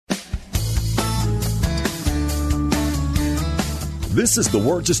This is the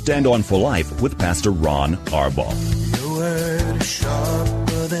Word to Stand On for Life with Pastor Ron Arbaugh. Your word is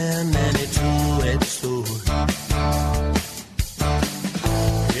sharper than any two-edged sword,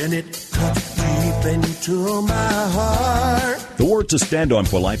 and it cuts deep into my heart. The Word to Stand On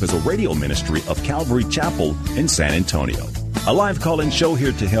for Life is a radio ministry of Calvary Chapel in San Antonio. A live call-in show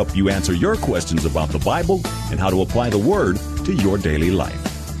here to help you answer your questions about the Bible and how to apply the Word to your daily life.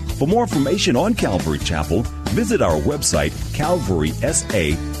 For more information on Calvary Chapel, visit our website,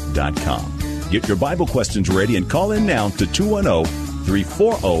 calvarysa.com. Get your Bible questions ready and call in now to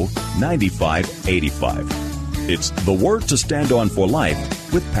 210-340-9585. It's The Word to Stand On for Life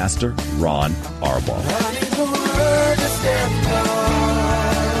with Pastor Ron Arbaugh. I need the word to stand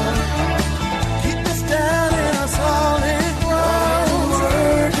on. Keep us down in a solid ground.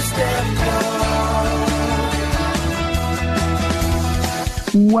 Word to stand on.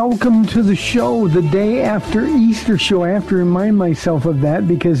 Welcome to the show, the day after Easter show. I have to remind myself of that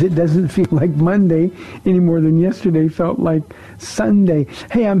because it doesn't feel like Monday any more than yesterday felt like Sunday.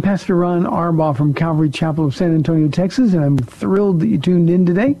 Hey, I'm Pastor Ron Arbaugh from Calvary Chapel of San Antonio, Texas, and I'm thrilled that you tuned in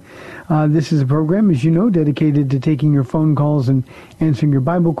today. This is a program, as you know, dedicated to taking your phone calls and answering your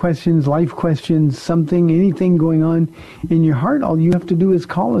Bible questions, life questions, anything going on in your heart. All you have to do is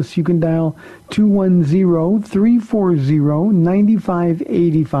call us. You can dial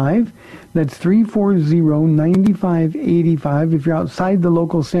 210-340-9585. That's 340-9585. If you're outside the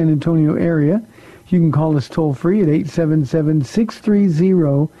local San Antonio area, you can call us toll-free at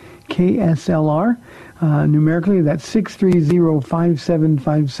 877-630-KSLR. Numerically, that's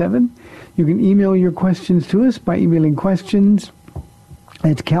 630-5757. You can email your questions to us by emailing questions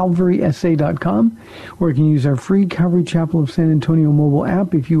at calvarysa.com, or you can use our free Calvary Chapel of San Antonio mobile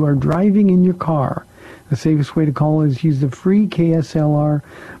app if you are driving in your car. The safest way to call is use the free KSLR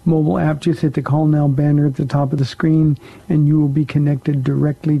mobile app. Just hit the Call Now banner at the top of the screen, and you will be connected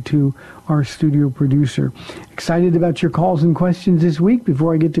directly to our studio producer. Excited about your calls and questions this week.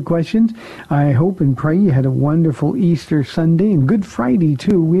 Before I get to questions, I hope and pray you had a wonderful Easter Sunday and Good Friday,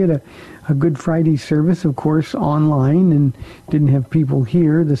 too. We had a Good Friday service, of course, online, and didn't have people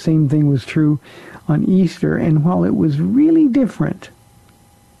here. The same thing was true on Easter, and while it was really different,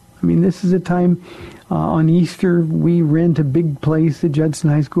 I mean, this is a time on Easter, we rent a big place, the Judson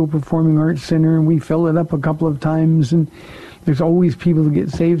High School Performing Arts Center, and we fill it up a couple of times, and there's always people to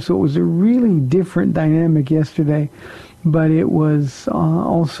get saved, so it was a really different dynamic yesterday, but it was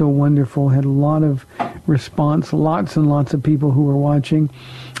also wonderful. Had a lot of response, lots and lots of people who were watching.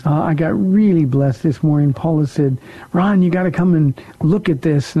 I got really blessed this morning. Paula said, Ron, you got to come and look at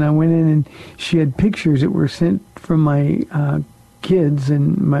this, and I went in, and she had pictures that were sent from my kids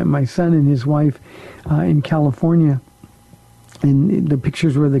and my son and his wife in California, and the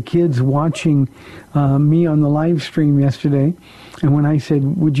pictures were the kids watching me on the live stream yesterday. And when I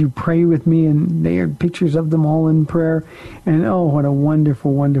said, would you pray with me, and they had pictures of them all in prayer, and oh, what a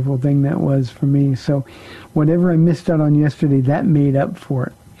wonderful, wonderful thing that was for me. So whatever I missed out on yesterday, that made up for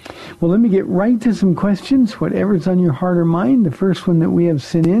it. Well, let me get right to some questions, whatever's on your heart or mind. The first one that we have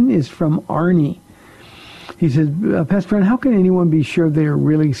sent in is from Arnie. He says, Pastor Ron, how can anyone be sure they are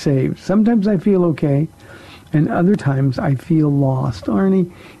really saved? Sometimes I feel okay, and other times I feel lost.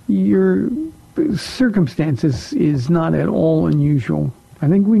 Arnie, your circumstances is not at all unusual. I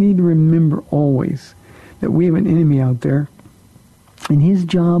think we need to remember always that we have an enemy out there, and his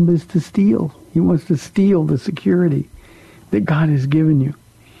job is to steal. He wants to steal the security that God has given you.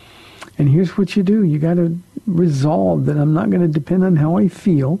 And here's what you do. You got to resolve that I'm not going to depend on how I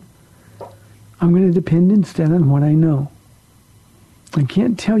feel. I'm going to depend instead on what I know. I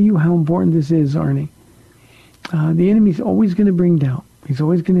can't tell you how important this is, Arnie. The enemy's always going to bring doubt. He's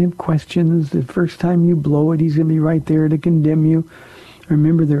always going to have questions. The first time you blow it, he's going to be right there to condemn you.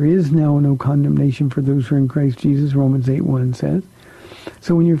 Remember, there is now no condemnation for those who are in Christ Jesus, Romans 8:1 says.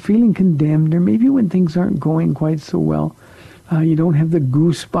 So when you're feeling condemned, or maybe when things aren't going quite so well, you don't have the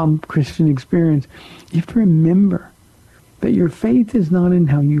goosebump Christian experience, you have to remember that your faith is not in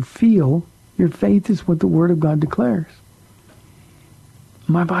how you feel. Your faith is what the Word of God declares.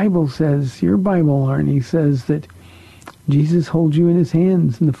 My Bible says, your Bible, Arnie, says that Jesus holds you in his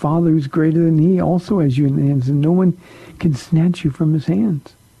hands, and the Father who's greater than he also has you in his hands, and no one can snatch you from his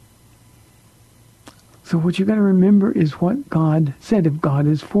hands. So what you got to remember is what God said. If God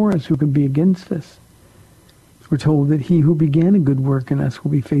is for us, who can be against us? We're told that he who began a good work in us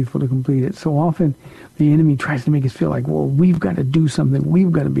will be faithful to complete it. So often the enemy tries to make us feel like, well, we've got to do something.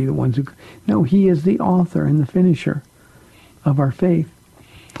 We've got to be the ones who... No, he is the author and the finisher of our faith.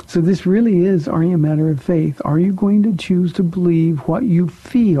 So this really is, are you, a matter of faith? Are you going to choose to believe what you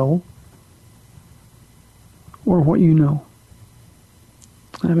feel or what you know?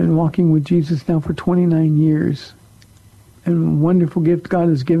 I've been walking with Jesus now for 29 years. And a wonderful gift God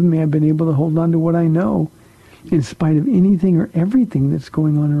has given me. I've been able to hold on to what I know in spite of anything or everything that's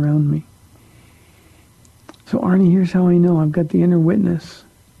going on around me. So Arnie, here's how I know I've got the inner witness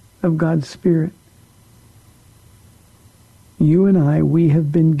of God's Spirit. You and I, we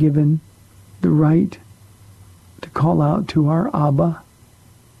have been given the right to call out to our Abba.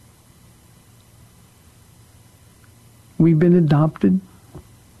 We've been adopted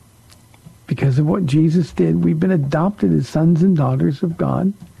because of what Jesus did. We've been adopted as sons and daughters of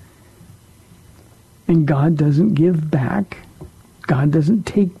God. And God doesn't give back. God doesn't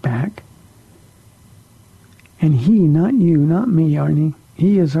take back. And He, not you, not me, Arnie,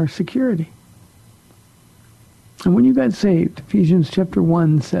 He is our security. And when you got saved, Ephesians chapter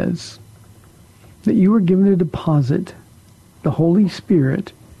 1 says that you were given a deposit, the Holy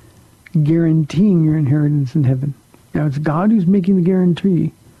Spirit, guaranteeing your inheritance in heaven. Now, it's God who's making the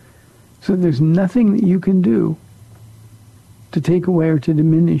guarantee. So there's nothing that you can do to take away or to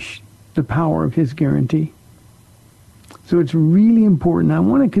diminish the power of His guarantee. So it's really important. I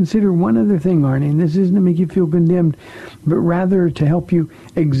want to consider one other thing, Arnie, and this isn't to make you feel condemned, but rather to help you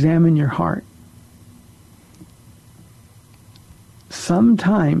examine your heart.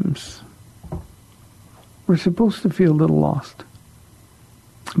 Sometimes we're supposed to feel a little lost.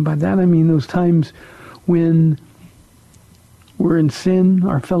 And by that I mean those times when we're in sin,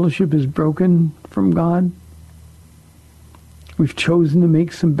 our fellowship is broken from God. We've chosen to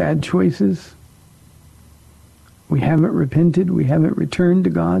make some bad choices. We haven't repented. We haven't returned to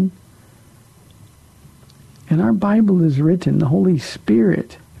God. And our Bible is written, the Holy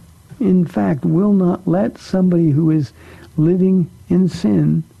Spirit, in fact, will not let somebody who is living in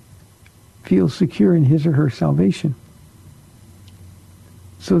sin feel secure in his or her salvation.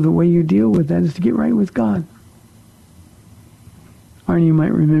 So the way you deal with that is to get right with God. Arnie, you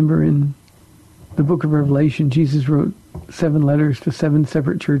might remember in the book of Revelation, Jesus wrote 7 letters to 7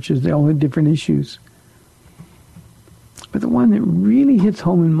 separate churches. They all had different issues. But the one that really hits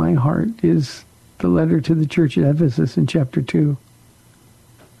home in my heart is the letter to the church at Ephesus in chapter 2.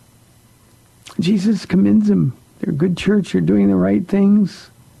 Jesus commends them. They're a good church. They're doing the right things.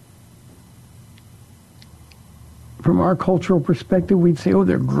 From our cultural perspective, we'd say, oh,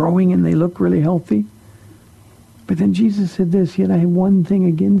 they're growing and they look really healthy. But then Jesus said this, yet I have one thing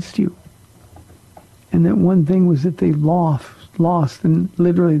against you. And that one thing was that they've lost, and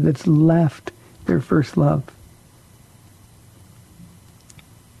literally that's left their first love.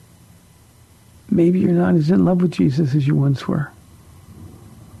 Maybe you're not as in love with Jesus as you once were.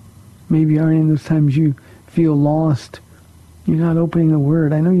 Maybe, Arnie, in those times you feel lost, you're not opening the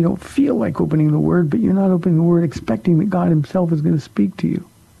Word. I know you don't feel like opening the Word, but you're not opening the Word expecting that God Himself is going to speak to you.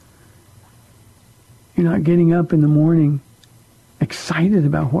 You're not getting up in the morning excited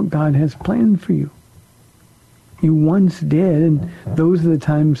about what God has planned for you. You once did, and those are the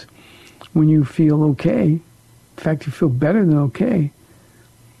times when you feel okay. In fact, you feel better than okay.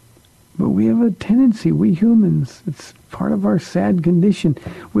 But we have a tendency, we humans, it's part of our sad condition.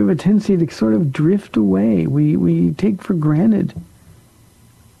 We have a tendency to sort of drift away. We take for granted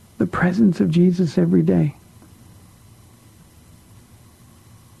the presence of Jesus every day.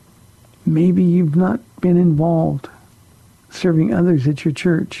 Maybe you've not been involved serving others at your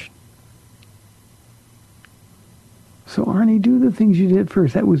church. So Arnie, do the things you did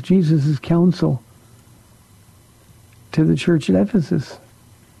first. That was Jesus' counsel to the church at Ephesus.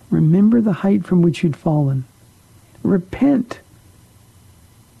 Remember the height from which you'd fallen. Repent.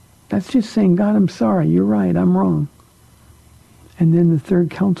 That's just saying, God, I'm sorry. You're right. I'm wrong. And then the third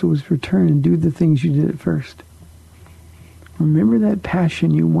counsel was return and do the things you did at first. Remember that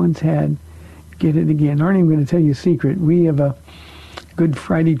passion you once had. Get it again. Arnie, I'm going to tell you a secret. We have a Good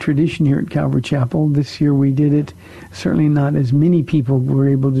Friday tradition here at Calvary Chapel. This year we did it. Certainly not as many people were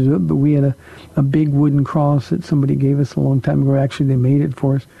able to do it, but we had a big wooden cross that somebody gave us a long time ago. Actually, they made it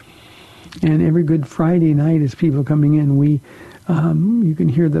for us. And every Good Friday night as people are coming in, you can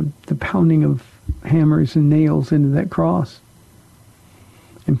hear the pounding of hammers and nails into that cross.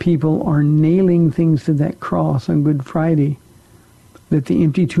 And people are nailing things to that cross on Good Friday that the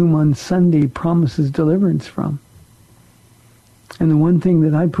empty tomb on Sunday promises deliverance from. And the one thing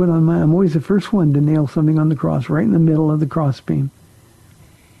that I put on I'm always the first one to nail something on the cross, right in the middle of the crossbeam.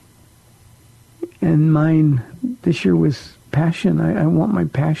 And mine this year was passion. I want my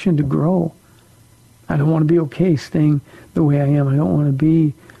passion to grow. I don't want to be okay staying the way I am. I don't want to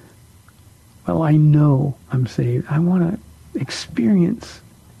be, well, I know I'm saved. I want to experience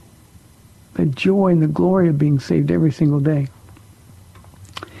the joy and the glory of being saved every single day.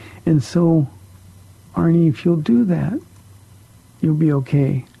 And so, Arnie, if you'll do that, you'll be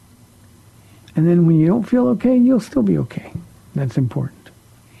okay. And then when you don't feel okay, you'll still be okay. That's important.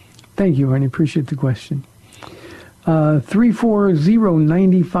 Thank you, Arnie. Appreciate the question.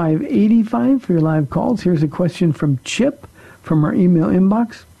 340-9585 for your live calls. Here's a question from Chip from our email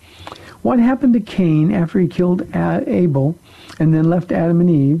inbox. What happened to Cain after he killed Abel and then left Adam and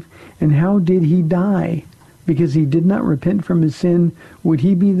Eve, and how did he die? Because he did not repent from his sin, would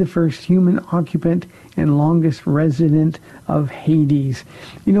he be the first human occupant and longest resident of Hades?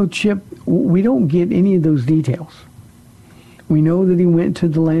 You know, Chip, we don't get any of those details. We know that he went to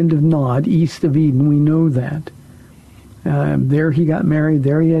the land of Nod, east of Eden. We know that. There he got married.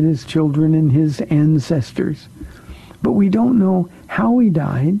 There he had his children and his ancestors. But we don't know how he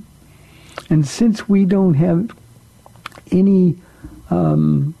died. And since we don't have any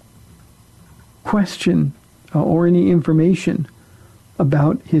question or any information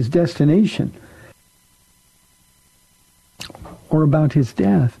about his destination or about his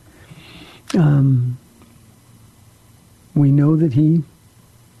death, we know that he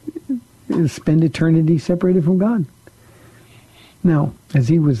spent eternity separated from God. Now, as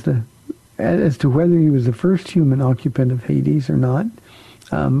to whether he was the first human occupant of Hades or not,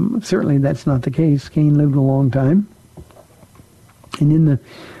 certainly that's not the case. Cain lived a long time, and in the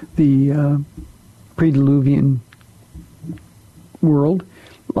pre-Diluvian world,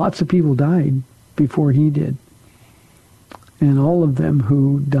 lots of people died before he did, and all of them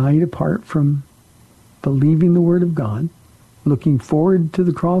who died apart from believing the Word of God, looking forward to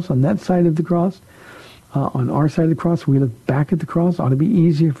the cross, on that side of the cross, on our side of the cross, we look back at the cross, ought to be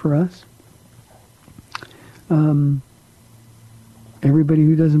easier for us. Everybody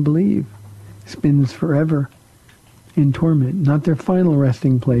who doesn't believe spends forever in torment. Not their final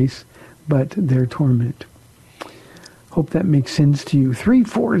resting place, but their torment. Hope that makes sense to you.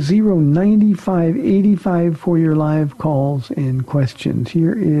 340-9585 for your live calls and questions.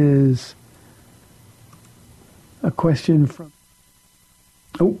 Here is a question from...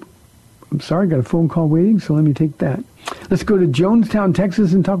 Oh, I'm sorry, got a phone call waiting, so let me take that. Let's go to Jonestown,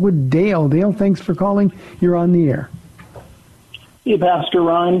 Texas, and talk with Dale. Dale, thanks for calling. You're on the air. Hey, Pastor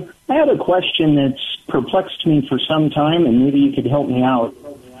Ron. I had a question that's perplexed me for some time, and maybe you could help me out.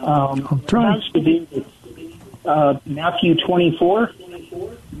 I'll try. It has to do with Matthew 24,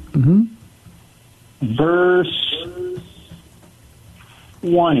 verse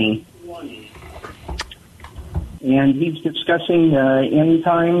 20. And he's discussing end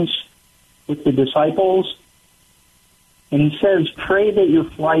times with the disciples. And he says, pray that your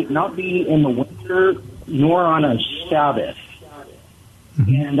flight not be in the winter nor on a Sabbath.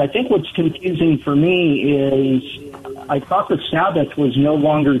 And I think what's confusing for me is I thought the Sabbath was no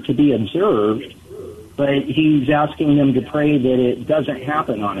longer to be observed, but he's asking them to pray that it doesn't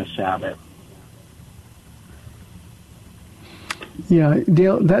happen on a Sabbath. Yeah,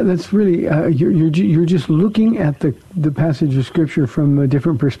 Dale, that's really, you're just looking at the passage of Scripture from a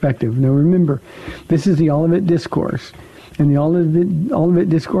different perspective. Now remember, this is the Olivet Discourse, and the Olivet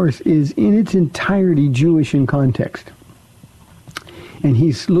Discourse is in its entirety Jewish in context. And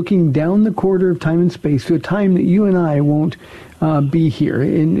he's looking down the quarter of time and space to a time that you and I won't be here.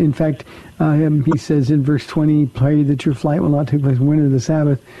 In fact, he says in verse 20, pray that your flight will not take place in winter of the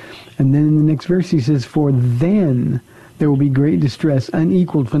Sabbath. And then in the next verse he says, for then there will be great distress,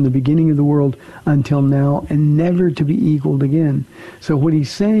 unequaled from the beginning of the world until now, and never to be equaled again. So what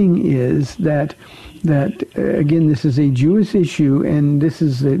he's saying is that again, this is a Jewish issue, and this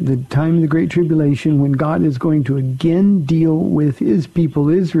is the time of the Great Tribulation when God is going to again deal with his people,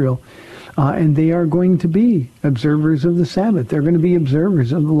 Israel, and they are going to be observers of the Sabbath. They're going to be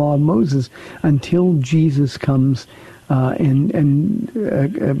observers of the law of Moses until Jesus comes and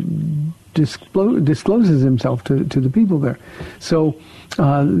discloses himself to the people there. So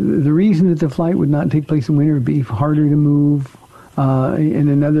the reason that the flight would not take place in winter would be harder to move. In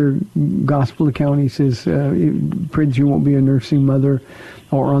another gospel account, he says, pray that you won't be a nursing mother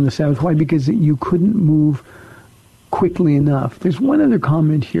or on the Sabbath. Why? Because you couldn't move quickly enough. There's one other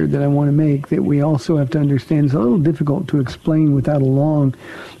comment here that I want to make that we also have to understand. It's a little difficult to explain without a long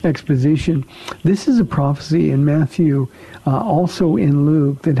exposition. This is a prophecy in Matthew, also in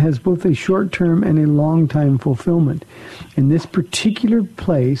Luke, that has both a short-term and a long-time fulfillment. In this particular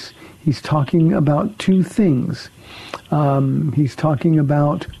place, he's talking about two things. He's talking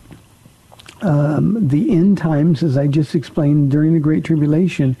about the end times, as I just explained, during the Great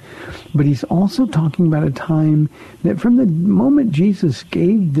Tribulation. But he's also talking about a time that from the moment Jesus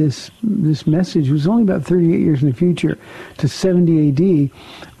gave this message, it was only about 38 years in the future, to 70 A.D.,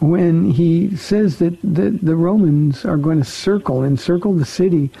 when he says that the Romans are going to encircle the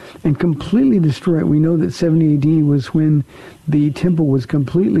city and completely destroy it. We know that 70 A.D. was when the temple was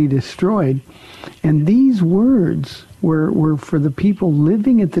completely destroyed. And these words were for the people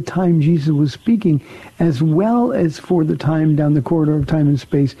living at the time Jesus was speaking, as well as for the time down the corridor of time and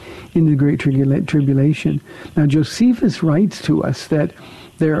space in the Great Tribulation. Now, Josephus writes to us that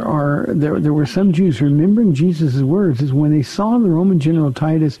there were some Jews remembering Jesus' words, is when they saw the Roman general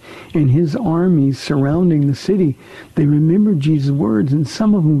Titus and his armies surrounding the city, they remembered Jesus' words, and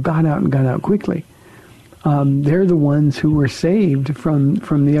some of them got out quickly. They're the ones who were saved from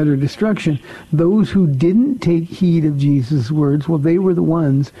the utter destruction. Those who didn't take heed of Jesus' words, well, they were the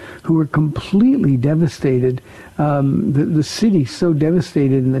ones who were completely devastated. The city so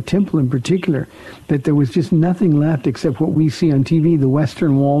devastated, and the temple in particular, that there was just nothing left except what we see on TV, the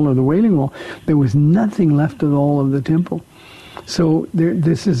Western Wall or the Wailing Wall. There was nothing left at all of the temple. So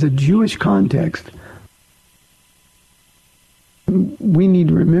this is a Jewish context. We need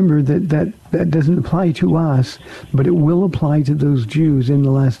to remember that doesn't apply to us, but it will apply to those Jews in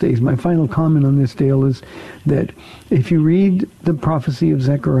the last days. My final comment on this, Dale, is that if you read the prophecy of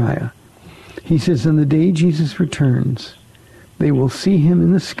Zechariah, he says, on the day Jesus returns, they will see him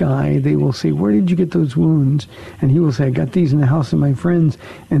in the sky. They will say, where did you get those wounds? And he will say, I got these in the house of my friends.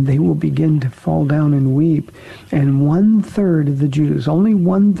 And they will begin to fall down and weep. And 1/3 of the Jews, only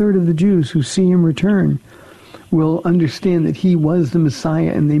 1/3 of the Jews who see him return, will understand that he was the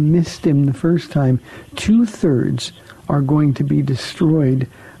Messiah, and they missed him the first time. 2/3 are going to be destroyed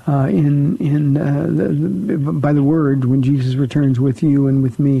by the word when Jesus returns with you and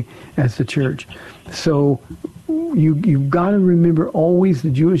with me as the church. So you've got to remember always the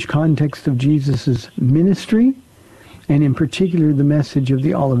Jewish context of Jesus' ministry, and in particular the message of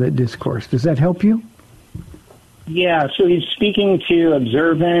the Olivet Discourse. Does that help you? Yeah, so he's speaking to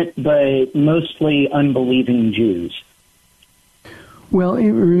observant but mostly unbelieving Jews. Well,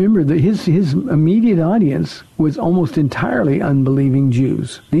 remember that his immediate audience was almost entirely unbelieving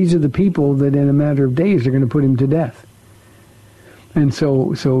Jews. These are the people that in a matter of days are going to put him to death. And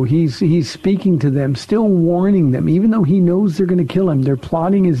so he's speaking to them, still warning them, even though he knows they're going to kill him. They're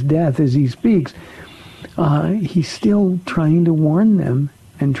plotting his death as he speaks. He's still trying to warn them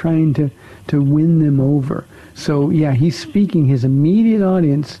and trying to win them over. So, yeah, he's speaking. His immediate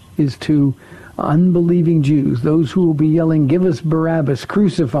audience is to unbelieving Jews, those who will be yelling, give us Barabbas,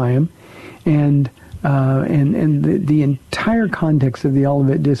 crucify him. And the entire context of the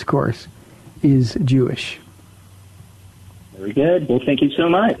Olivet Discourse is Jewish. Very good. Well, thank you so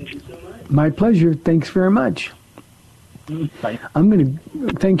much. My pleasure. Thanks very much. Bye.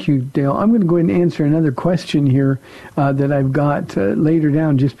 Thank you, Dale. I'm going to go ahead and answer another question here that I've got later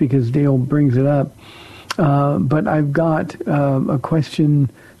down just because Dale brings it up. But I've got a question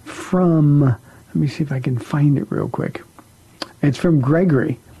from, let me see if I can find it real quick. It's from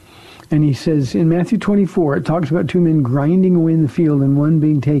Gregory. And he says, in Matthew 24, it talks about 2 men grinding away in the field and one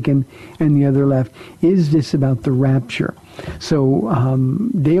being taken and the other left. Is this about the rapture? So,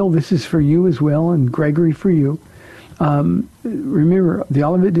 Dale, this is for you as well, and Gregory for you. Remember, the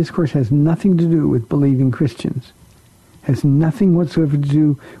Olivet Discourse has nothing to do with believing Christians. Has nothing whatsoever to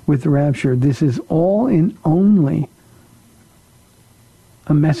do with the rapture. This is all and only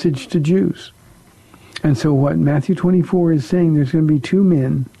a message to Jews. And so what Matthew 24 is saying, there's going to be 2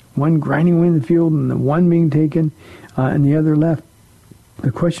 men, one grinding away in the field and the one being taken and the other left.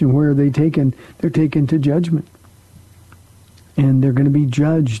 The question, where are they taken? They're taken to judgment. And they're going to be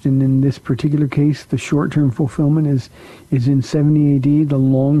judged. And in this particular case, the short-term fulfillment is in 70 AD. The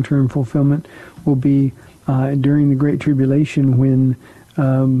long-term fulfillment will be during the Great Tribulation, when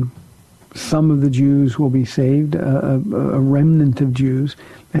some of the Jews will be saved, a remnant of Jews,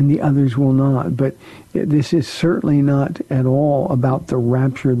 and the others will not. But this is certainly not at all about the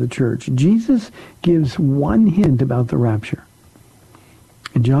rapture of the church. Jesus gives one hint about the rapture.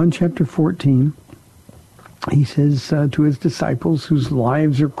 In John chapter 14, he says to his disciples whose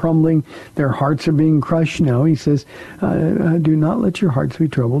lives are crumbling, their hearts are being crushed now, he says, do not let your hearts be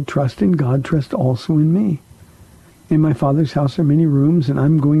troubled. Trust in God. Trust also in me. In my Father's house are many rooms, and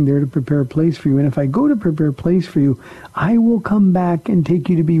I'm going there to prepare a place for you. And if I go to prepare a place for you, I will come back and take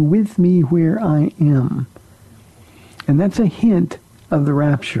you to be with me where I am. And that's a hint of the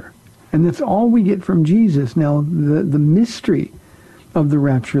rapture. And that's all we get from Jesus. Now, the mystery of the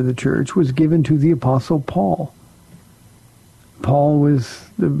rapture of the church was given to the Apostle Paul. Paul was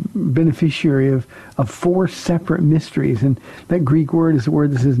the beneficiary of 4 separate mysteries, and that Greek word is a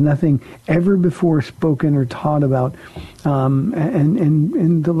word that says nothing ever before spoken or taught about.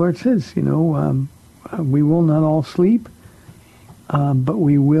 And the Lord says, we will not all sleep, but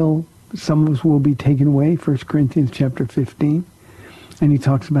we will. Some of us will be taken away. 1 Corinthians chapter 15, and he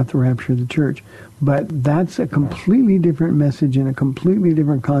talks about the rapture of the church. But that's a completely different message in a completely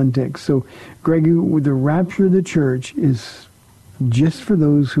different context. So, Gregory, with the rapture of the church is just for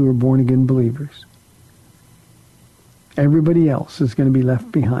those who are born-again believers. Everybody else is going to be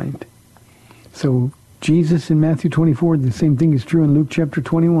left behind. So Jesus in Matthew 24, the same thing is true in Luke chapter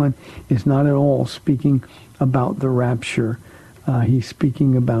 21, is not at all speaking about the rapture. He's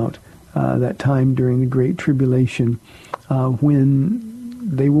speaking about that time during the Great Tribulation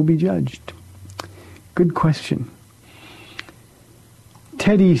when they will be judged. Good question.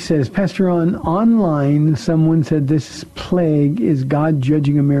 Teddy says, Pastor, online, someone said this plague is God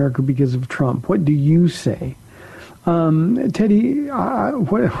judging America because of Trump. What do you say? Teddy,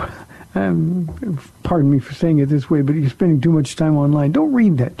 pardon me for saying it this way, but you're spending too much time online. Don't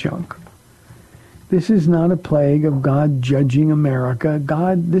read that junk. This is not a plague of God judging America.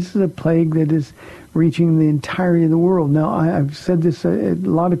 This is a plague that is reaching the entirety of the world. Now, I've said this, a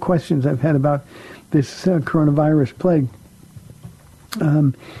lot of questions I've had about this coronavirus plague.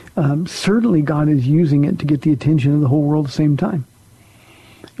 Certainly God is using it to get the attention of the whole world at the same time.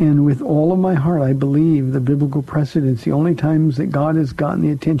 And with all of my heart, I believe the biblical precedents, the only times that God has gotten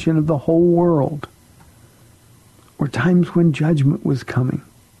the attention of the whole world were times when judgment was coming.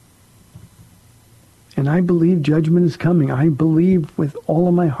 And I believe judgment is coming. I believe with all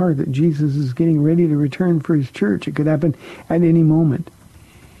of my heart that Jesus is getting ready to return for his church. It could happen at any moment.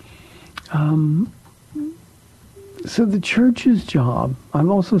 So the church's job, I've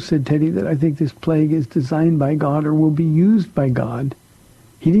also said, Teddy, that I think this plague is designed by God or will be used by God.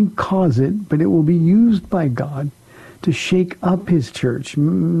 He didn't cause it, but it will be used by God to shake up his church,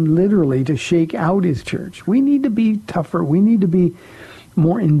 literally to shake out his church. We need to be tougher. We need to be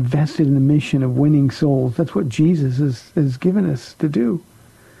more invested in the mission of winning souls. That's what Jesus has given us to do.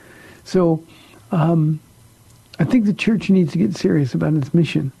 So I think the church needs to get serious about its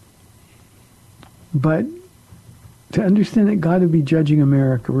mission. But to understand that God would be judging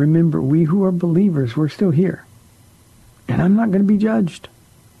America, remember, we who are believers, we're still here. And I'm not going to be judged.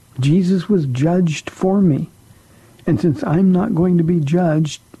 Jesus was judged for me. And since I'm not going to be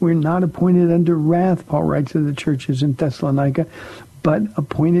judged, we're not appointed unto wrath, Paul writes to the churches in Thessalonica, but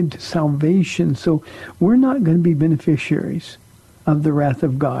appointed to salvation. So we're not going to be beneficiaries of the wrath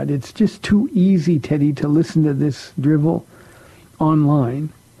of God. It's just too easy, Teddy, to listen to this drivel online.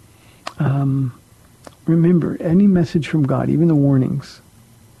 Remember, any message from God, even the warnings,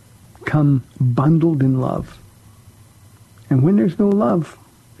 come bundled in love. And when there's no love,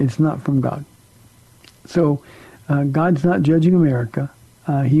 it's not from God. So God's not judging America.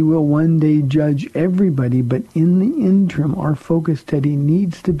 He will one day judge everybody, but in the interim, our focus, Teddy,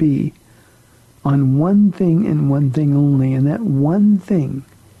 needs to be on one thing and one thing only, and that one thing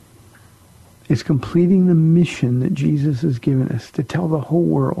is completing the mission that Jesus has given us to tell the whole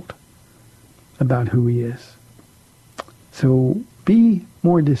world about who he is. So be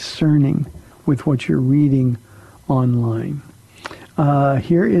more discerning with what you're reading online.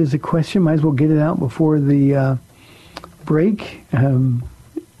 Here is a question. Might as well get it out before the break. I've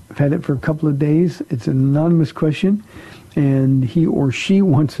had it for a couple of days. It's an anonymous question, and he or she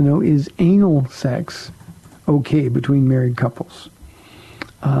wants to know, is anal sex okay between married couples?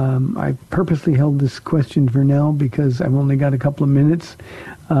 I purposely held this question for now because I've only got a couple of minutes.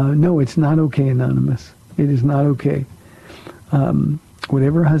 No, it's not okay, Anonymous. It is not okay.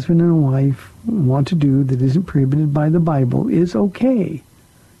 Whatever a husband and a wife want to do that isn't prohibited by the Bible is okay.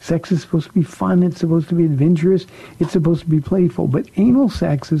 Sex is supposed to be fun. It's supposed to be adventurous. It's supposed to be playful. But anal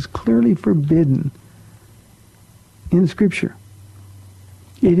sex is clearly forbidden in Scripture.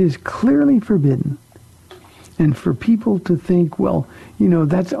 It is clearly forbidden. And for people to think, well,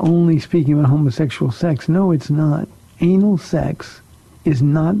 that's only speaking about homosexual sex. No, it's not. Anal sex is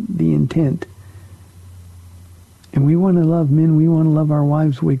not the intent. And we want to love men. We want to love our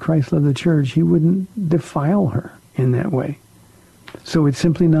wives the way Christ loved the church. He wouldn't defile her in that way. So it's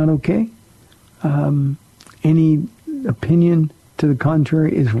simply not okay. Any opinion to the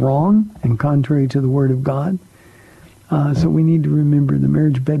contrary is wrong and contrary to the Word of God. So we need to remember the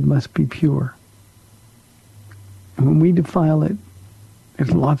marriage bed must be pure. And when we defile it,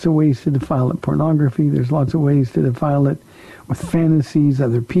 there's lots of ways to defile it. Pornography, there's lots of ways to defile it with fantasies,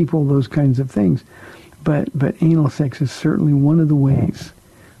 other people, those kinds of things. But anal sex is certainly one of the ways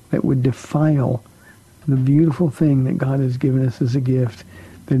that would defile the beautiful thing that God has given us as a gift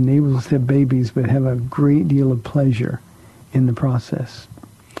that enables us to have babies, but have a great deal of pleasure in the process.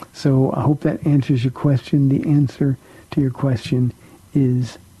 So I hope that answers your question. The answer to your question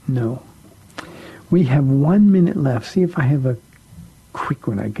is no. We have 1 minute left. See if I have a quick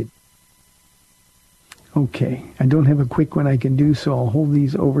one I could. Okay, I don't have a quick one I can do, so I'll hold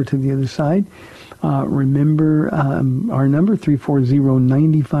these over to the other side. Remember our number,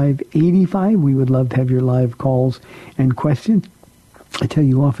 340-9585. We would love to have your live calls and questions. I tell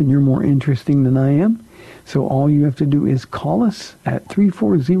you often you're more interesting than I am. So all you have to do is call us at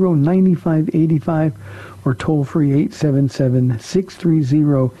 340-9585 or toll free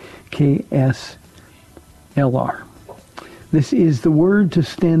 877-630-KSLR. This is the Word to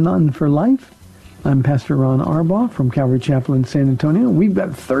Stand On for Life. I'm Pastor Ron Arbaugh from Calvary Chapel in San Antonio. We've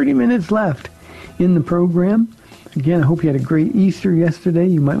got 30 minutes left in the program. Again, I hope you had a great Easter yesterday.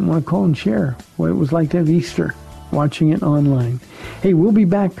 You might want to call and share what it was like to have Easter, watching it online. Hey, we'll be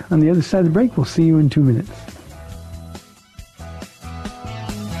back on the other side of the break. We'll see you in 2 minutes.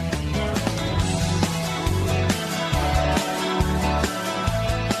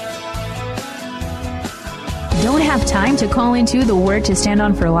 Don't have time to call into the Word to Stand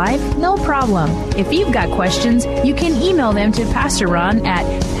On for Life? No problem. If you've got questions, you can email them to Pastor Ron at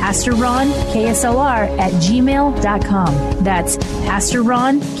PastorRonKSLR@gmail.com. That's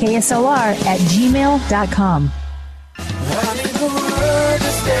PastorRonKSLR@gmail.com. I need the Word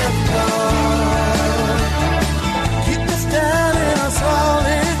to stand on. Keep us down in a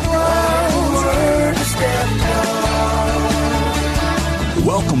solid ground. Word to stand on.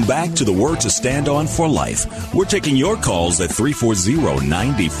 Welcome back to the Word to Stand On for Life. We're taking your calls at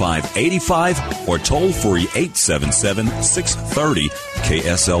 340-9585 or toll free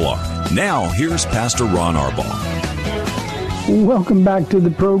 877-630-KSLR. Now, here's Pastor Ron Arbaugh. Welcome back to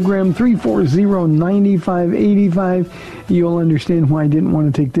the program, 340-9585. You'll understand why I didn't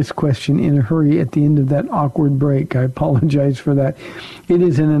want to take this question in a hurry at the end of that awkward break. I apologize for that. It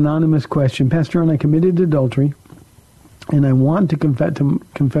is an anonymous question. Pastor Ron, I committed adultery, and I want to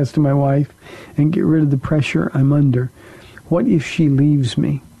confess to my wife and get rid of the pressure I'm under. What if she leaves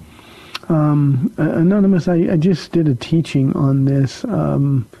me? Anonymous, I just did a teaching on this.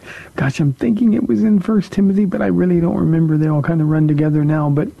 I'm thinking it was in 1 Timothy, but I really don't remember. They all kind of run together now.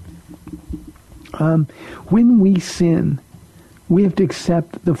 But when we sin, we have to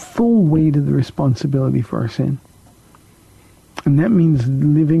accept the full weight of the responsibility for our sin. And that means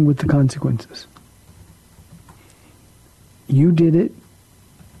living with the consequences. You did it.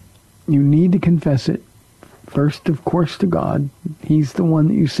 You need to confess it. First, of course, to God. He's the one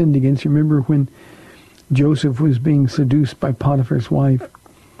that you sinned against. You remember when Joseph was being seduced by Potiphar's wife.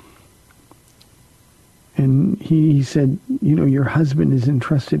 And he said, your husband has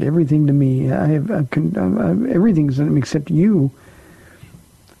entrusted everything to me. Everything's to him except you.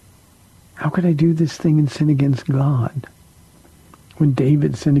 How could I do this thing and sin against God? When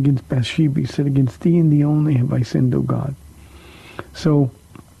David sinned against Bathsheba, he said, against thee and thee only have I sinned, O God. So,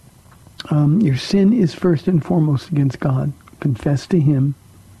 your sin is first and foremost against God. Confess to Him.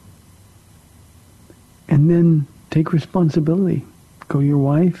 And then take responsibility. Go to your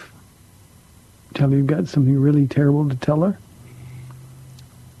wife. Tell her you've got something really terrible to tell her.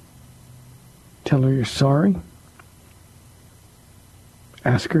 Tell her you're sorry.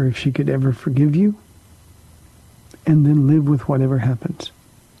 Ask her if she could ever forgive you. And then live with whatever happens.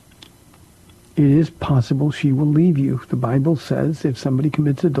 It is possible she will leave you. The Bible says if somebody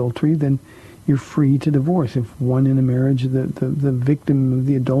commits adultery, then you're free to divorce. If one in a marriage, the victim of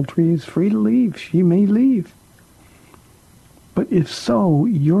the adultery is free to leave, she may leave. But if so,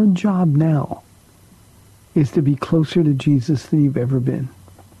 your job now is to be closer to Jesus than you've ever been.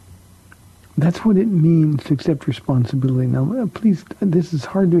 That's what it means to accept responsibility. Now, please, this is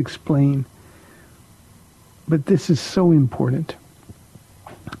hard to explain, but this is so important.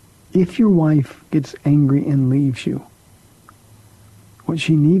 If your wife gets angry and leaves you, what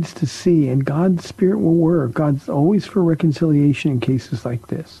she needs to see, and God's Spirit will work, God's always for reconciliation in cases like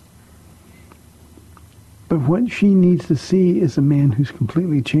this. But what she needs to see is a man who's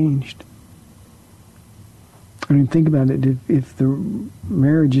completely changed. I mean, think about it. If the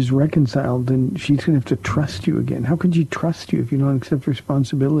marriage is reconciled, then she's going to have to trust you again. How can she trust you if you don't accept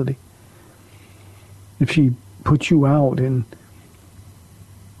responsibility? If she puts you out and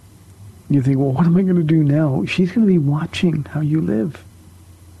you think, well, what am I going to do now? She's going to be watching how you live.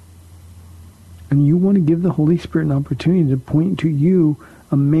 And you want to give the Holy Spirit an opportunity to point to you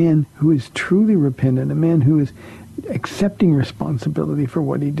a man who is truly repentant, a man who is accepting responsibility for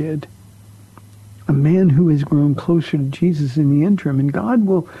what he did, a man who has grown closer to Jesus in the interim. And God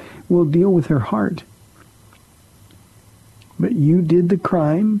will deal with her heart. But you did the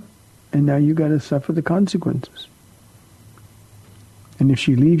crime, and now you got to suffer the consequences. And if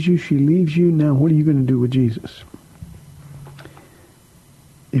she leaves you, she leaves you. Now what are you going to do with Jesus?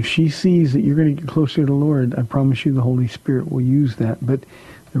 If she sees that you're going to get closer to the Lord, I promise you the Holy Spirit will use that. But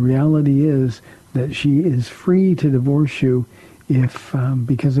the reality is that she is free to divorce you if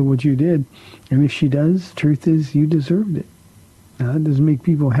because of what you did. And if she does, truth is you deserved it. Now, that doesn't make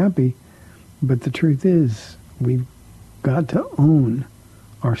people happy, but the truth is we've got to own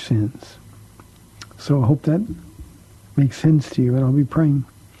our sins. So I hope that makes sense to you, and I'll be praying.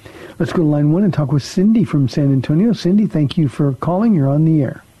 Let's go to line 1 and talk with Cindy from San Antonio. Cindy, thank you for calling. You're on the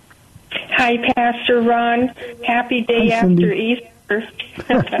air. Hi, Pastor Ron. Happy day Hi, after Easter.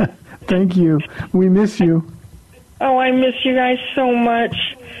 Thank you. We miss you. Oh, I miss you guys so much.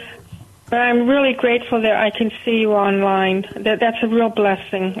 But I'm really grateful that I can see you online. That's a real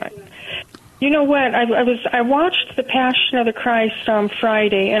blessing. You know what? I watched The Passion of the Christ on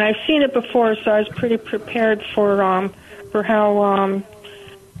Friday, and I've seen it before, so I was pretty prepared for how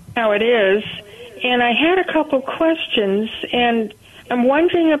it is. And I had a couple questions, and I'm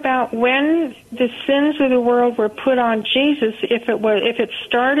wondering about when the sins of the world were put on Jesus. If it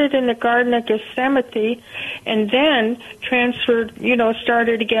started in the Garden of Gethsemane, and then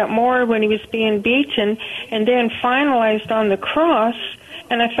started to get more when he was being beaten, and then finalized on the cross.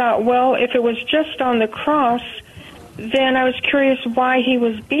 And I thought, well, if it was just on the cross, then I was curious why he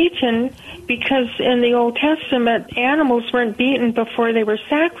was beaten, because in the Old Testament, animals weren't beaten before they were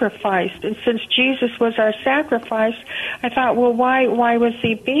sacrificed. And since Jesus was our sacrifice, I thought, well, why was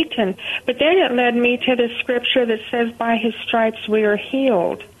he beaten? But then it led me to the scripture that says, by his stripes we are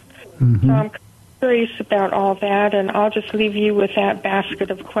healed. Mm-hmm. So I'm curious about all that, and I'll just leave you with that basket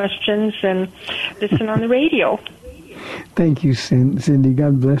of questions and listen on the radio. Thank you, Cindy.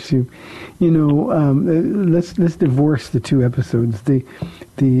 God bless you. You know, let's divorce the two episodes. The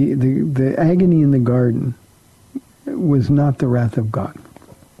agony in the garden was not the wrath of God.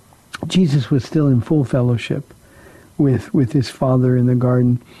 Jesus was still in full fellowship with his Father in the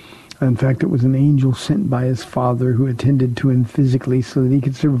garden. In fact, it was an angel sent by his Father who attended to him physically so that he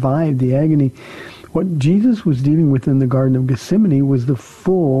could survive the agony. What Jesus was dealing with in the Garden of Gethsemane was the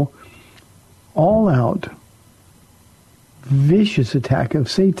full, all-out, vicious attack of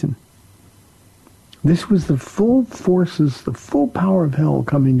Satan. This was the full forces, the full power of hell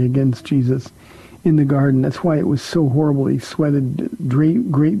coming against Jesus in the garden. That's why it was so horrible. He sweated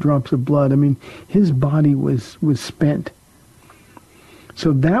great drops of blood. I mean, his body was spent.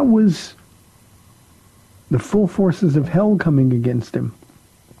 So that was the full forces of hell coming against him.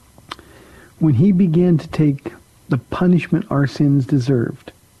 When he began to take the punishment our sins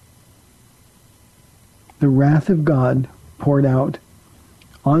deserved, the wrath of God poured out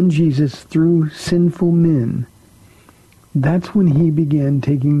on Jesus through sinful men, that's when he began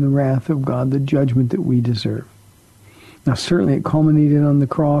taking the wrath of God, the judgment that we deserve. Now, certainly it culminated on the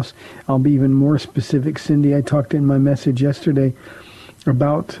cross. I'll be even more specific, Cindy. I talked in my message yesterday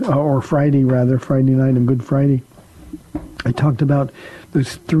about, or Friday night on Good Friday. I talked about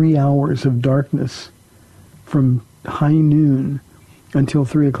those 3 hours of darkness from high noon until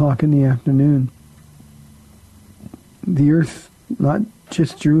 3 o'clock in the afternoon. The earth, not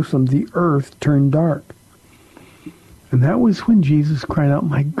just Jerusalem, the earth turned dark. And that was when Jesus cried out,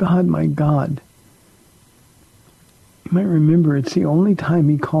 my God, my God. You might remember it's the only time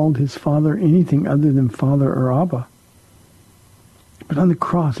he called his Father anything other than Father or Abba. But on the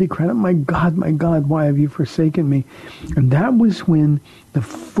cross, he cried out, my God, why have you forsaken me? And that was when the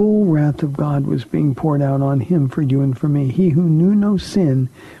full wrath of God was being poured out on him for you and for me. He who knew no sin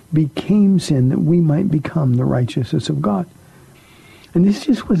became sin that we might become the righteousness of God. And this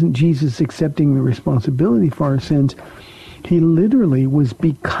just wasn't Jesus accepting the responsibility for our sins. He literally was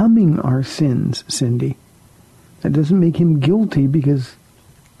becoming our sins, Cindy. That doesn't make him guilty because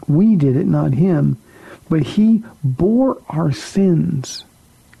we did it, not him. But he bore our sins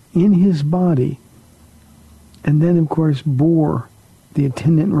in his body and then, of course, bore the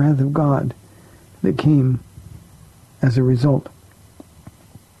attendant wrath of God that came as a result.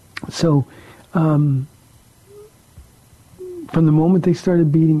 So, from the moment they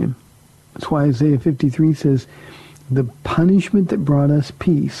started beating him, that's why Isaiah 53 says, the punishment that brought us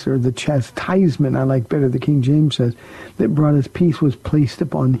peace, or the chastisement, I like better, the King James says, that brought us peace was placed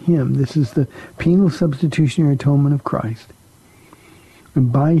upon him. This is the penal substitutionary atonement of Christ.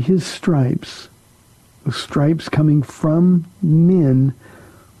 And by his stripes, the stripes coming from men,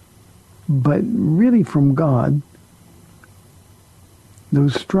 but really from God,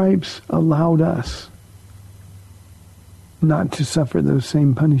 those stripes allowed us not to suffer those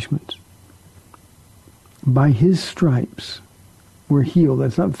same punishments. By his stripes, We're healed.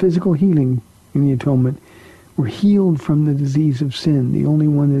 That's not physical healing in the atonement. We're healed from the disease of sin, the only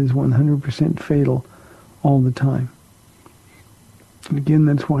one that is 100% fatal all the time. And again,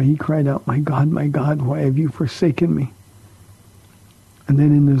 that's why he cried out, my God, why have you forsaken me? And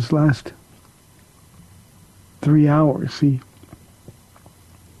then in those last 3 hours, he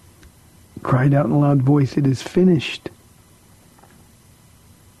cried out in a loud voice, it is finished.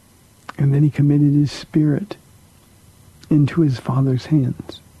 And then he committed his spirit into his Father's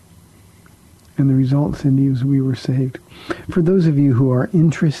hands. And the result, Cindy, was we were saved. For those of you who are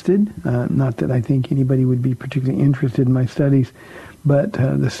interested, not that I think anybody would be particularly interested in my studies, but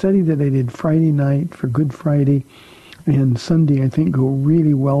the study that I did Friday night for Good Friday and Sunday, I think, go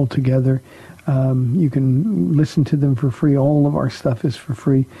really well together. You can listen to them for free. All of our stuff is for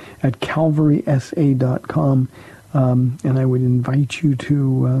free at calvarysa.com. And I would invite you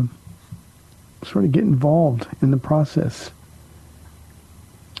to sort of get involved in the process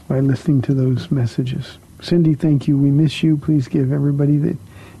by listening to those messages. Cindy, thank you. We miss you. Please give everybody that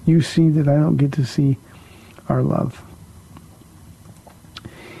you see that I don't get to see our love.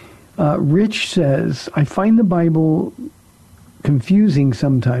 Rich says, I find the Bible confusing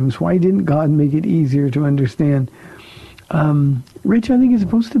sometimes. Why didn't God make it easier to understand? Rich, I think it's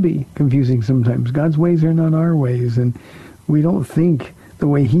supposed to be confusing sometimes. God's ways are not our ways, and we don't think the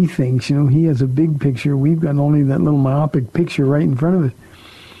way he thinks. You know, he has a big picture. We've got only that little myopic picture right in front of us.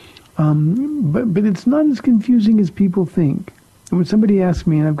 But it's not as confusing as people think. And when somebody asks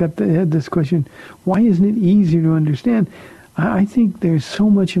me, and had this question, why isn't it easier to understand? I think there's so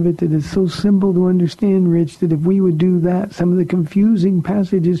much of it that is so simple to understand, Rich, that if we would do that, some of the confusing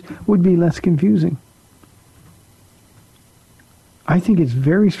passages would be less confusing. I think it's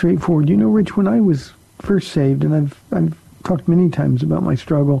very straightforward. You know, Rich, when I was first saved, and I've talked many times about my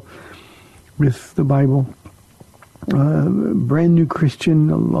struggle with the Bible, brand new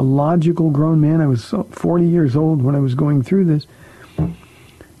Christian, a logical grown man. I was 40 years old when I was going through this.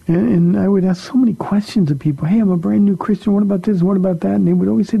 And I would ask so many questions of people. Hey, I'm a brand new Christian. What about this? What about that? And they would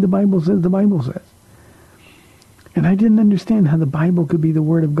always say, the Bible says, the Bible says. And I didn't understand how the Bible could be the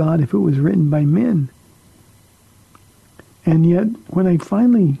Word of God if it was written by men. And yet, when I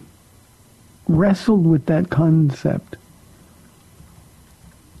finally wrestled with that concept,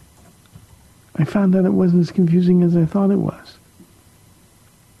 I found out it wasn't as confusing as I thought it was.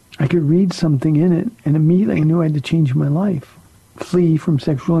 I could read something in it, and immediately I knew I had to change my life. Flee from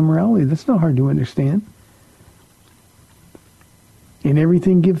sexual immorality. That's not hard to understand. In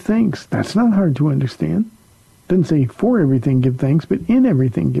everything, give thanks. That's not hard to understand. Doesn't say for everything, give thanks, but in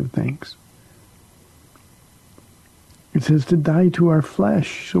everything, give thanks. It says to die to our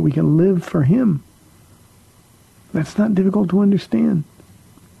flesh so we can live for him. That's not difficult to understand.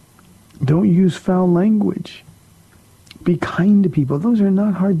 Don't use foul language. Be kind to people. Those are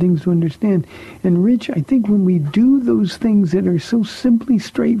not hard things to understand. And Rich, I think when we do those things that are so simply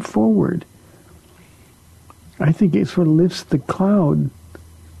straightforward, I think it sort of lifts the cloud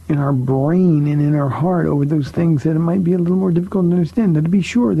in our brain and in our heart over those things that it might be a little more difficult to understand. Now, to be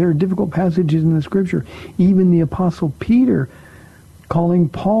sure, there are difficult passages in the Scripture. Even the Apostle Peter, calling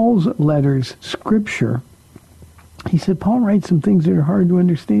Paul's letters Scripture, he said, Paul writes some things that are hard to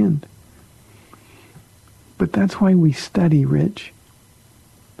understand. But that's why we study, Rich.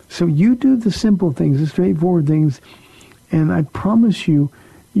 So you do the simple things, the straightforward things, and I promise you,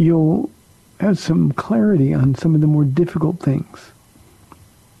 you'll have some clarity on some of the more difficult things.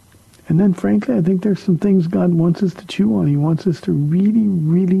 And then, frankly, I think there's some things God wants us to chew on. He wants us to really,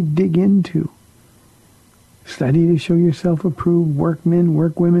 really dig into. Study to show yourself approved, workmen,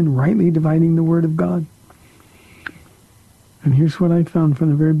 workwomen, rightly dividing the word of God. And here's what I found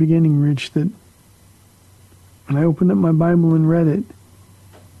from the very beginning, Rich, that when I opened up my Bible and read it,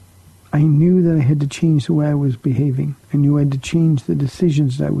 I knew that I had to change the way I was behaving. I knew I had to change the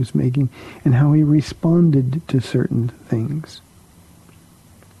decisions that I was making and how I responded to certain things.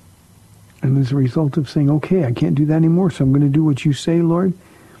 And as a result of saying, okay, I can't do that anymore, so I'm going to do what you say, Lord,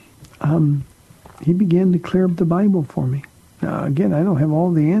 he began to clear up the Bible for me. Now, again, I don't have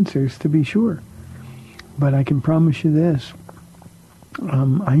all the answers, to be sure. But I can promise you this.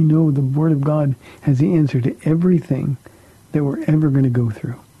 I know the Word of God has the answer to everything that we're ever going to go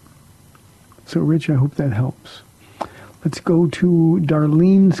through. So, Rich, I hope that helps. Let's go to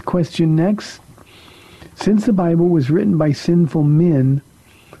Darlene's question next. Since the Bible was written by sinful men,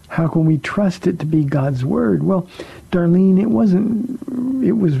 how can we trust it to be God's Word? Well, Darlene, it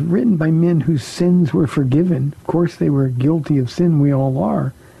was written by men whose sins were forgiven. Of course, they were guilty of sin. We all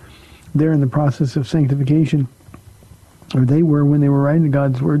are. They're in the process of sanctification. Or they were when they were writing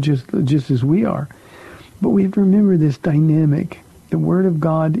God's Word, just as we are. But we have to remember this dynamic The Word of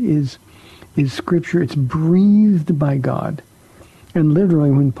God is Scripture. It's breathed by God. And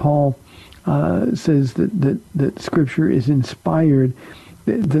literally, when Paul says that Scripture is inspired,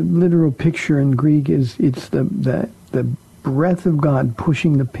 the literal picture in Greek is it's the breath of God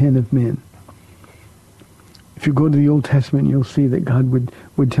pushing the pen of men. If you go to the Old Testament, you'll see that God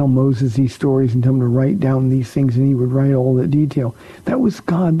would tell Moses these stories and tell him to write down these things, and he would write all the detail. That was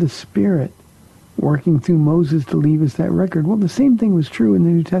God the Spirit working through Moses to leave us that record. Well, the same thing was true in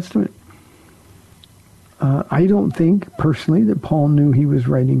the New Testament. I don't think, personally, that Paul knew he was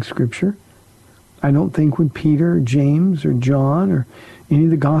writing Scripture. I don't think when Peter or James or John or any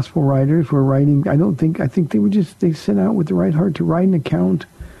of the gospel writers were writing, I think they set out with the right heart to write an account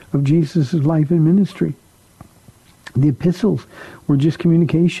of Jesus' life and ministry. The epistles were just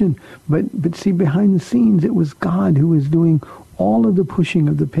communication. But see, behind the scenes, it was God who was doing all of the pushing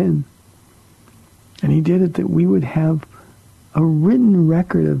of the pen. And he did it that we would have a written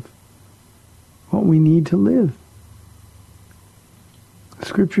record of what we need to live. The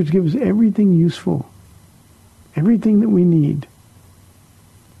Scriptures give us everything useful, everything that we need.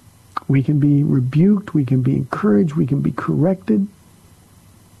 We can be rebuked, we can be encouraged, we can be corrected.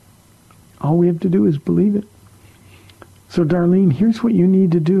 All we have to do is believe it. So, Darlene, here's what you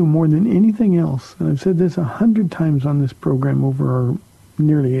need to do more than anything else. And I've said this 100 times on this program over our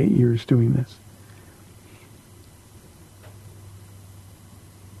nearly 8 years doing this.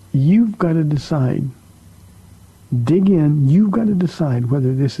 You've got to decide. Dig in. You've got to decide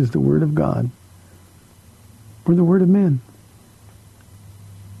whether this is the Word of God or the Word of men.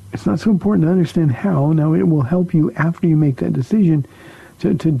 It's not so important to understand how. Now, it will help you after you make that decision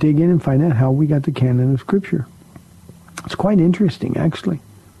to dig in and find out how we got the canon of Scripture. It's quite interesting, actually.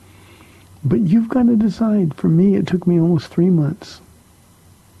 But you've got to decide. For me, it took me almost 3 months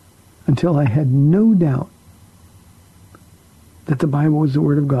until I had no doubt that the Bible was the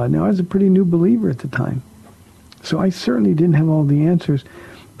Word of God. Now, I was a pretty new believer at the time, so I certainly didn't have all the answers,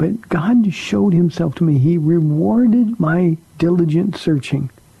 but God showed himself to me. He rewarded my diligent searching.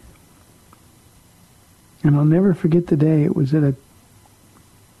 And I'll never forget the day. It was at a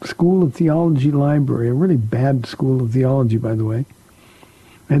school of theology library, a really bad school of theology, by the way.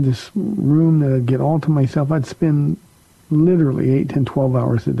 I had this room that I'd get all to myself. I'd spend literally 8, 10, 12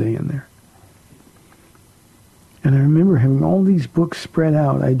 hours a day in there. And I remember having all these books spread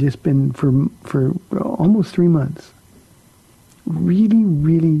out. I'd just been for almost 3 months, really,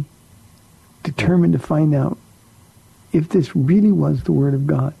 really determined to find out if this really was the Word of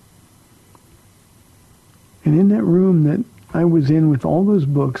God. And in that room that I was in with all those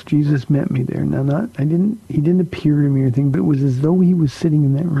books, Jesus met me there. Now, he didn't appear to me or anything, but it was as though he was sitting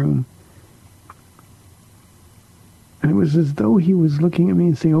in that room. And it was as though he was looking at me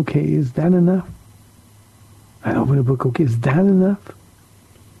and saying, okay, is that enough? I opened a book, okay, is that enough?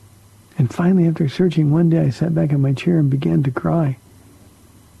 And finally, after searching, one day I sat back in my chair and began to cry.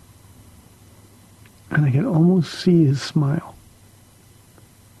 And I could almost see his smile.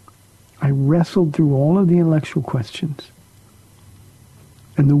 I wrestled through all of the intellectual questions.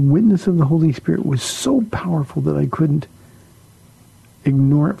 And the witness of the Holy Spirit was so powerful that I couldn't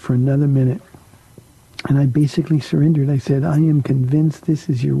ignore it for another minute. And I basically surrendered. I said, I am convinced this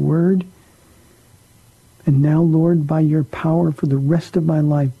is your word. And now, Lord, by your power for the rest of my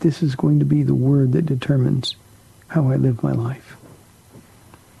life, this is going to be the word that determines how I live my life.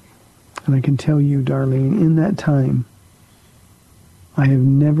 And I can tell you, Darlene, in that time, I have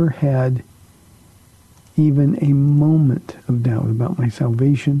never had even a moment of doubt about my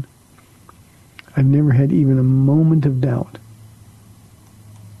salvation. I've never had even a moment of doubt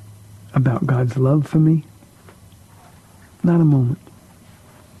about God's love for me. Not a moment.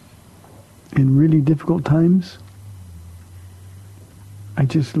 In really difficult times, I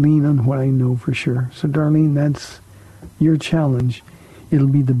just lean on what I know for sure. So, Darlene, that's your challenge. It'll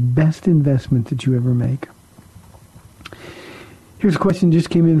be the best investment that you ever make. Here's a question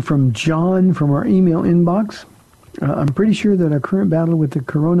just came in from John from our email inbox. I'm pretty sure that our current battle with the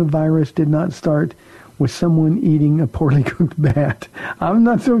coronavirus did not start with someone eating a poorly cooked bat. I'm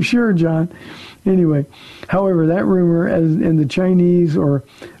not so sure, John. Anyway, however, that rumor and the Chinese or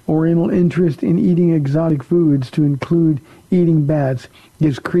Oriental interest in eating exotic foods, to include eating bats,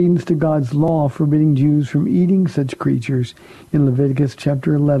 gives credence to God's law forbidding Jews from eating such creatures in Leviticus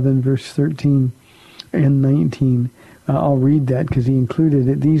chapter 11, verse 13 and 19. I'll read that because he included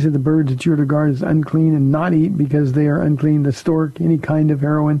it. These are the birds that you are to regard as unclean and not eat because they are unclean: the stork, any kind of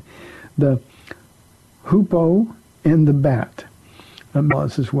heron, the hoopoe, and the bat.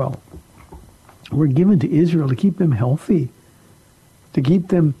 As well. We're given to Israel to keep them healthy. to keep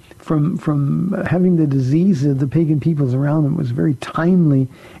them from having the disease of the pagan peoples around them was a very timely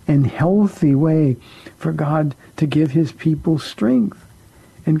and healthy way for God to give his people strength.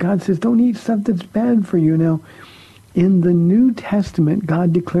 And God says, don't eat stuff that's bad for you. Now, in the New Testament,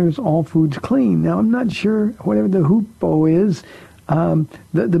 God declares all foods clean. Now, I'm not sure, whatever the hoopoe is,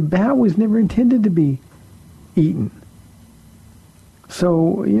 the bat was never intended to be eaten.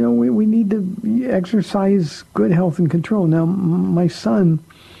 So, we need to exercise good health and control. Now, my son,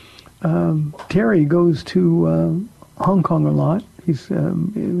 Terry, goes to Hong Kong a lot. They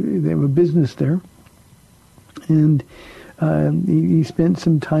have a business there. And he spent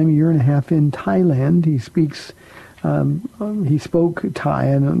some time, a year and a half, in Thailand. He spoke Thai,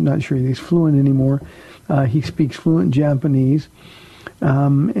 and I'm not sure he's fluent anymore. He speaks fluent Japanese.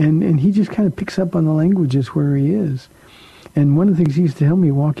 And he just kind of picks up on the languages where he is. And one of the things he used to tell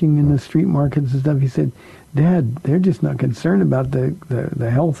me, walking in the street markets and stuff, he said, Dad, they're just not concerned about the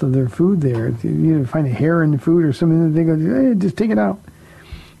health of their food there. If you find a hair in the food or something, they go, hey, just take it out.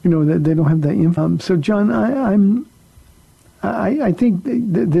 They don't have that info. So, John, I think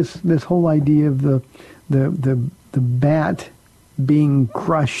this whole idea of the bat being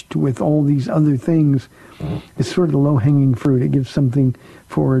crushed with all these other things is sort of the low-hanging fruit. It gives something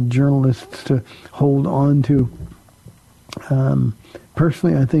for journalists to hold on to.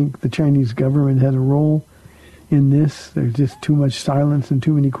 Personally, I think the Chinese government has a role in this. There's just too much silence and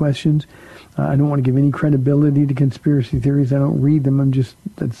too many questions. I don't want to give any credibility to conspiracy theories. I don't read them.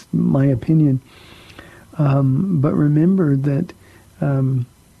 That's my opinion. But remember that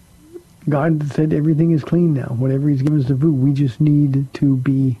God said everything is clean now. Whatever he's given us to food, we just need to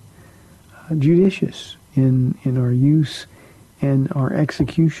be judicious in our use and our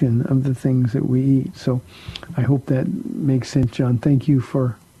execution of the things that we eat. So I hope that makes sense, John. Thank you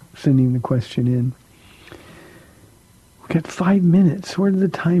for sending the question in. We've got 5 minutes. Where did the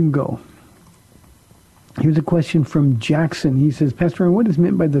time go? Here's a question from Jackson. He says, Pastor Ron, what is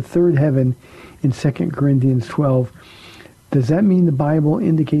meant by the third heaven in 2 Corinthians 12? Does that mean the Bible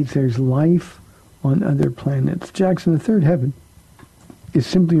indicates there's life on other planets? Jackson, the third heaven is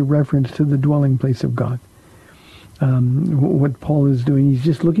simply a reference to the dwelling place of God. What Paul is doing, he's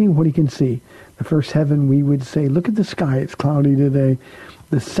just looking at what he can see. The first heaven, we would say, look at the sky, it's cloudy today.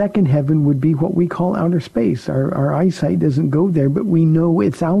 The second heaven would be what we call outer space. Our eyesight doesn't go there, but we know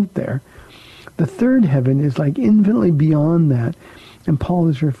it's out there. The third heaven is like infinitely beyond that. And Paul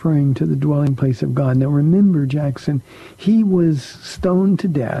is referring to the dwelling place of God. Now remember, Jackson, he was stoned to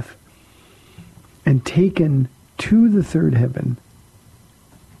death and taken to the third heaven.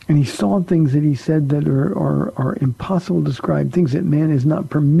 And he saw things that he said that are impossible to describe, things that man is not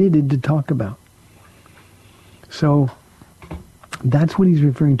permitted to talk about. So that's what he's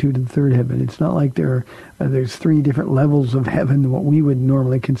referring to the third heaven. It's not like there's three different levels of heaven, what we would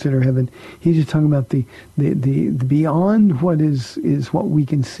normally consider heaven. He's just talking about the beyond what is what we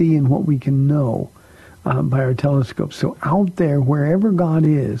can see and what we can know by our telescopes. So out there, wherever God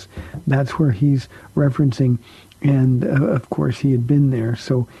is, that's where he's referencing. And, of course, he had been there,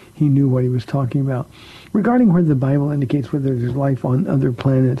 so he knew what he was talking about. Regarding whether the Bible indicates whether there's life on other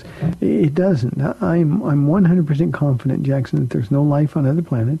planets, it doesn't. I'm 100% confident, Jackson, that there's no life on other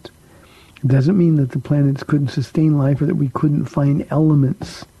planets. It doesn't mean that the planets couldn't sustain life or that we couldn't find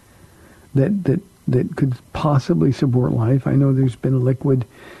elements that could possibly support life. I know there's been liquid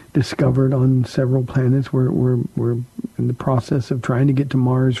discovered on several planets. We're in the process of trying to get to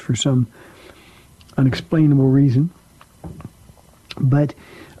Mars for some unexplainable reason. But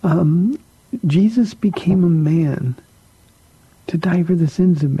Jesus became a man to die for the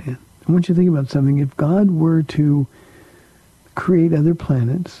sins of man. I want you to think about something. If God were to create other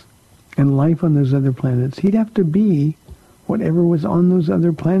planets and life on those other planets, he'd have to be whatever was on those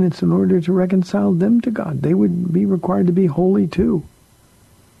other planets in order to reconcile them to God. They would be required to be holy too.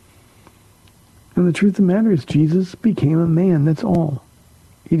 And the truth of the matter is Jesus became a man, that's all.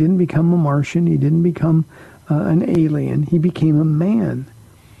 He didn't become a Martian. He didn't become an alien. He became a man.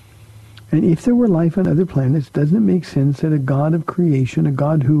 And if there were life on other planets, doesn't it make sense that a God of creation, a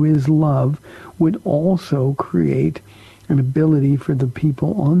God who is love, would also create an ability for the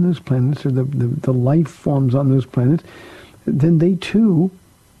people on those planets, or the life forms on those planets? Then they too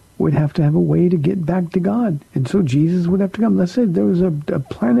would have to have a way to get back to God. And so Jesus would have to come. Let's say there was a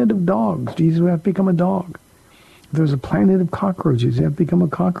planet of dogs. Jesus would have to become a dog. If there's a planet of cockroaches, you have to become a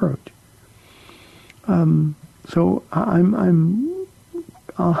cockroach. So I'm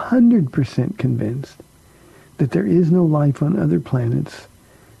 100% convinced that there is no life on other planets.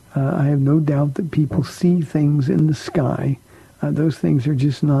 I have no doubt that people see things in the sky. Those things are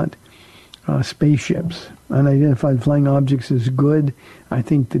just not spaceships. Unidentified flying objects is good. I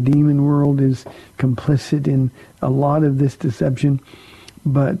think the demon world is complicit in a lot of this deception.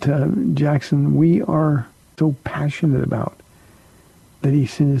 But, Jackson, we are so passionate about that he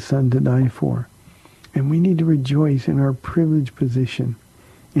sent his son to die for. And we need to rejoice in our privileged position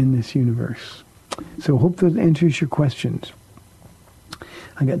in this universe. So hope that answers your questions.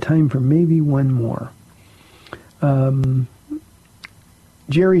 I got time for maybe one more.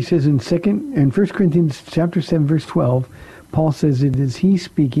 Jerry says in 1 Corinthians chapter 7, verse 12, Paul says it is he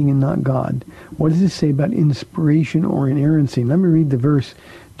speaking and not God. What does this say about inspiration or inerrancy? Let me read the verse,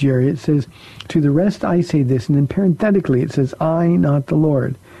 Jerry. It says, to the rest I say this, and then parenthetically it says, I, not the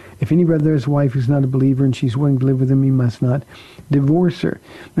Lord. If any brother has a wife who's not a believer and she's willing to live with him, he must not divorce her.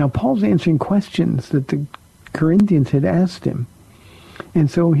 Now, Paul's answering questions that the Corinthians had asked him.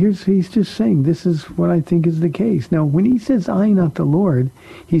 And so he's just saying, this is what I think is the case. Now, when he says, I, not the Lord,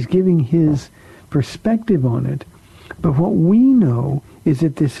 he's giving his perspective on it. But what we know is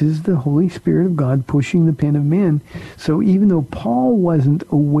that this is the Holy Spirit of God pushing the pen of men. So even though Paul wasn't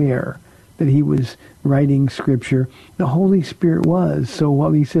aware that he was writing Scripture, the Holy Spirit was. So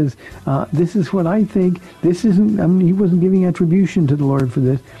while he says, this is what I think, this isn't, he wasn't giving attribution to the Lord for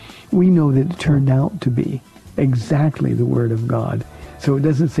this, we know that it turned out to be exactly the Word of God. So it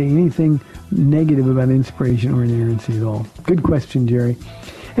doesn't say anything negative about inspiration or inerrancy at all. Good question, Jerry.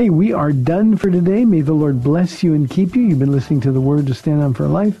 Hey, we are done for today. May the Lord bless you and keep you. You've been listening to The Word to Stand On for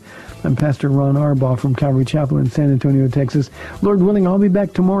Life. I'm Pastor Ron Arbaugh from Calvary Chapel in San Antonio, Texas. Lord willing, I'll be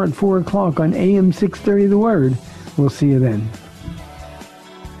back tomorrow at 4 o'clock on AM 630 The Word. We'll see you then.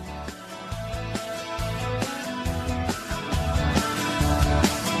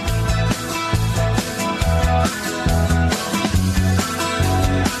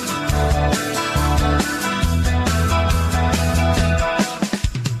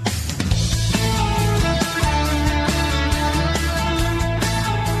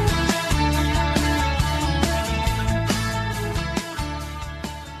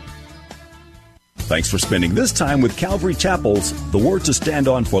 Thanks for spending this time with Calvary Chapel's The Word to Stand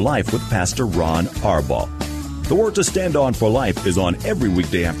On for Life with Pastor Ron Arbaugh. The Word to Stand On for Life is on every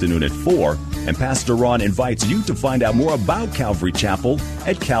weekday afternoon at 4, and Pastor Ron invites you to find out more about Calvary Chapel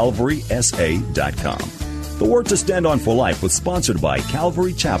at calvarysa.com. The Word to Stand On for Life was sponsored by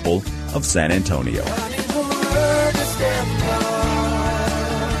Calvary Chapel of San Antonio. I need the word to stand on.